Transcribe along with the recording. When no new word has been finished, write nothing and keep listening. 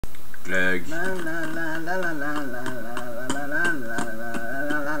Glögg.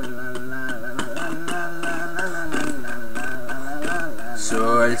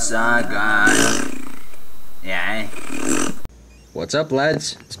 Solsagan. Yeah. What's up,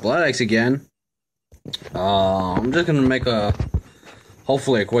 lads? It's BloodX again. I'm just gonna make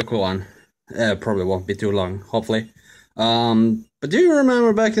hopefully a quick one. Probably won't be too long, hopefully. But do you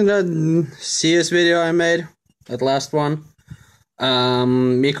remember back in that CS video I made? That last one?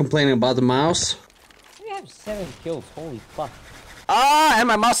 Me complaining about the mouse? We have 7 kills, holy fuck. And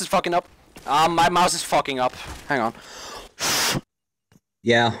my mouse is fucking up. My mouse is fucking up. Hang on.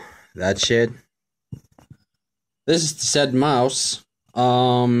 Yeah, that shit. This is the said mouse.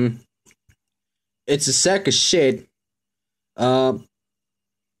 It's a sack of shit.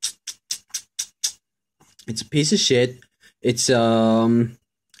 It's a piece of shit. It's a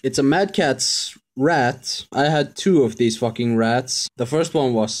Mad Catz rat. I had 2 of these fucking rats. The first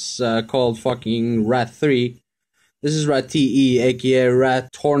one was called fucking Rat 3. This is Rat TE, aka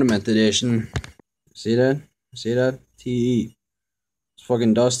Rat Tournament Edition. See that? See that? TE. It's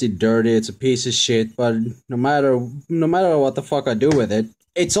fucking dusty, dirty, it's a piece of shit, but no matter what the fuck I do with it,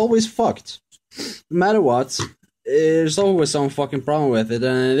 it's always fucked. No matter what, there's always some fucking problem with it,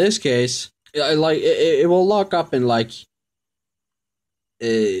 and in this case, it will lock up in like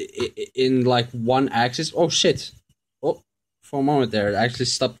one axis. Oh shit. Oh, for a moment there, it actually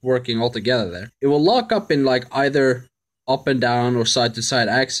stopped working altogether there. It will lock up in like either up and down or side to side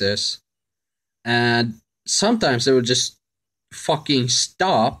axis, and sometimes it will just fucking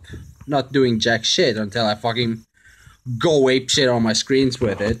stop not doing jack shit until I fucking go ape shit on my screens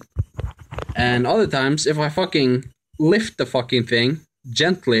with it. And other times, if I fucking lift the fucking thing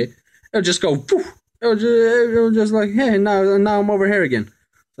gently, it'll just go poof. It'll just like, hey, now I'm over here again.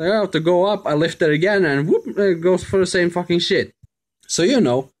 So I have to go up, I lift it again, and whoop, it goes for the same fucking shit. So you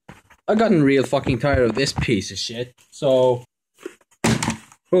know, I've gotten real fucking tired of this piece of shit. So,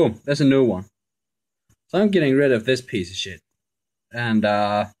 boom, there's a new one. So I'm getting rid of this piece of shit. And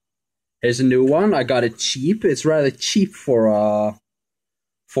here's a new one. I got it cheap. It's rather cheap for a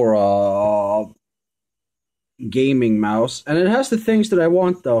gaming mouse, and it has the things that I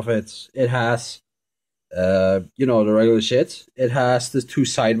want of it. It has, you know, the regular shit. It has the 2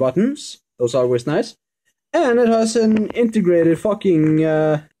 side buttons. Those are always nice. And it has an integrated fucking,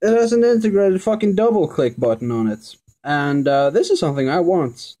 double click button on it. And this is something I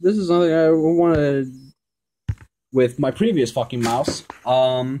want. This is something I wanted with my previous fucking mouse.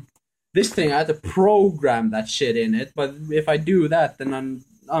 This thing, I had to program that shit in it, but if I do that, then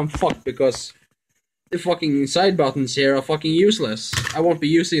I'm fucked, because the fucking side buttons here are fucking useless. I won't be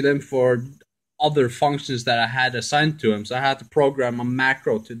using them for other functions that I had assigned to them, so I had to program a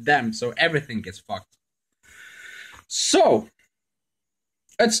macro to them, so everything gets fucked. So,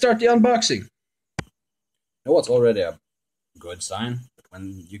 let's start the unboxing. You know what's already a good sign?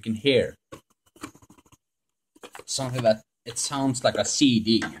 When you can hear something that it sounds like a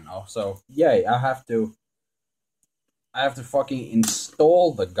CD, you know? So, yay, I have to fucking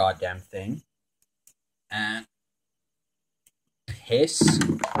install the goddamn thing. And piss.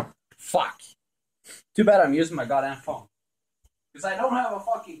 Fuck. Too bad I'm using my goddamn phone. Because I don't have a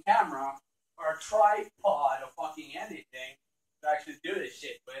fucking camera or a tripod or fucking anything to actually do this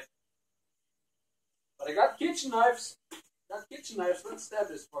shit with. But I got kitchen knives. Let's stab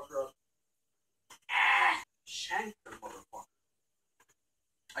this fucker up. Ah! Shank the motherfucker.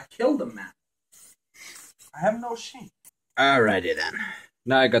 I killed him, man. I have no shame. Alrighty then.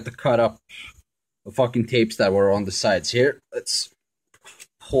 Now I got to cut up the fucking tapes that were on the sides here. Let's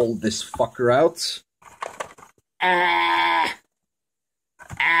pull this fucker out. Hang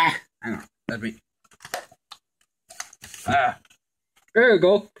on. Let me. There you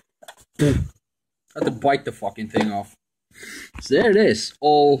go. I had to bite the fucking thing off. So there it is.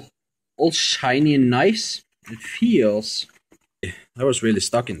 All shiny and nice. It feels. That was really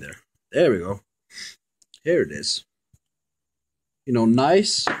stuck in there. There we go. Here it is. You know,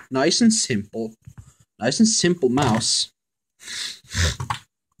 nice and simple. Nice and simple mouse.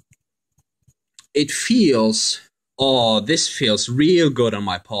 It feels. Oh, this feels real good on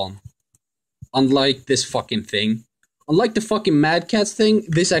my palm. Unlike this fucking thing. Unlike the fucking Mad Catz thing,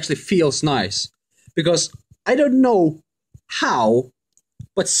 this actually feels nice. Because I don't know how,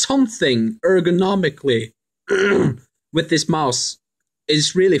 but something ergonomically with this mouse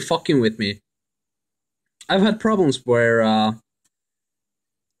is really fucking with me. I've had problems where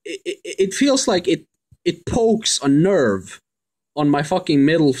it feels like it pokes a nerve on my fucking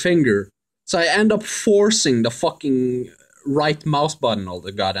middle finger. So I end up forcing the fucking right mouse button all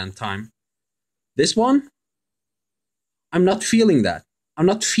the goddamn time. This one, I'm not feeling that. I'm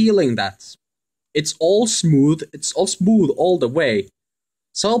not feeling that. It's all smooth. It's all smooth all the way.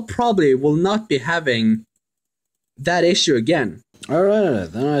 So I'll probably will not be having that issue again.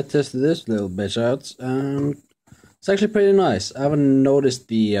 Alright, then I tested this little bitch out, and it's actually pretty nice. I haven't noticed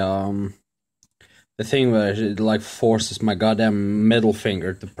the thing where it like forces my goddamn middle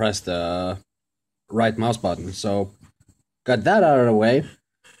finger to press the right mouse button. So got that out of the way.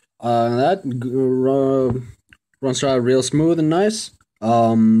 That runs around real smooth and nice.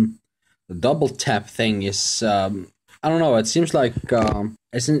 The double tap thing is I don't know. It seems like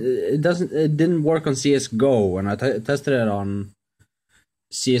it didn't work on CS:GO when I tested it on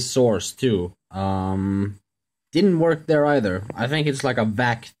CS Source too. Didn't work there either. I think it's like a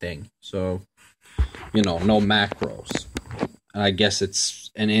VAC thing. So you know, no macros. And I guess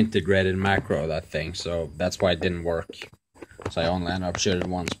it's an integrated macro, that thing. So that's why it didn't work. So I only ended up shooting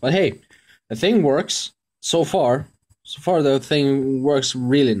once. But hey, the thing works so far. So far, the thing works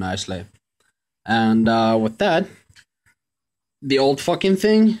really nicely. And with that, the old fucking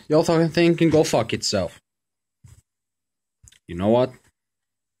thing can go fuck itself. You know what?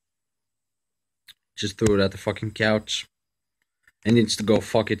 Just threw it at the fucking couch. It needs to go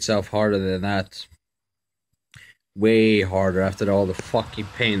fuck itself harder than that. Way harder after all the fucking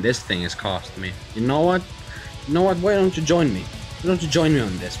pain this thing has cost me. You know what? You know what? Why don't you join me? Why don't you join me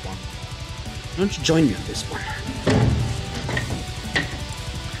on this one? Why don't you join me on this one?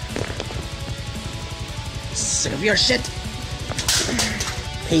 Sick of your shit!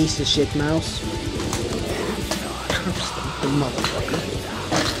 Piece of shit mouse. The motherfucker.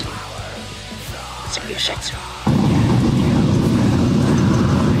 Sick of your shit.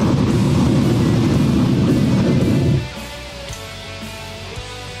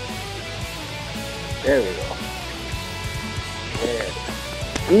 There we go.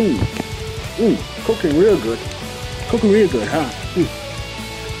 Yeah. Cooking real good. Cooking real good, huh?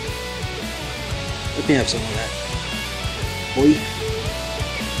 Let me have some of that. Boy.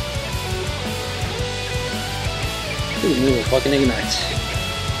 It will fucking ignite.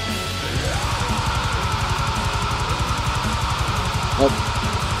 Oh.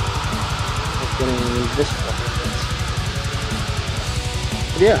 Let's get in this fucking place.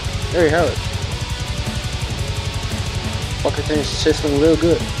 But yeah, there you have it. Fucking thing's sizzling real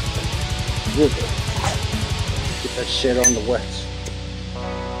good. Real good. Get that shit on the wet.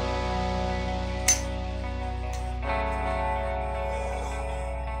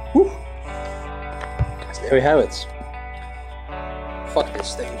 Whew. So there we have it. Fuck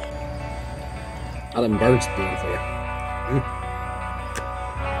this thing. How them birds doing for you?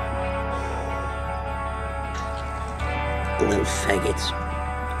 The little faggots.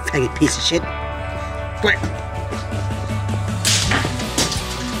 Faggot piece of shit. Come here.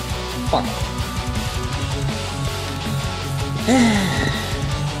 Fuck.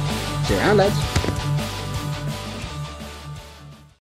 See you around, lads.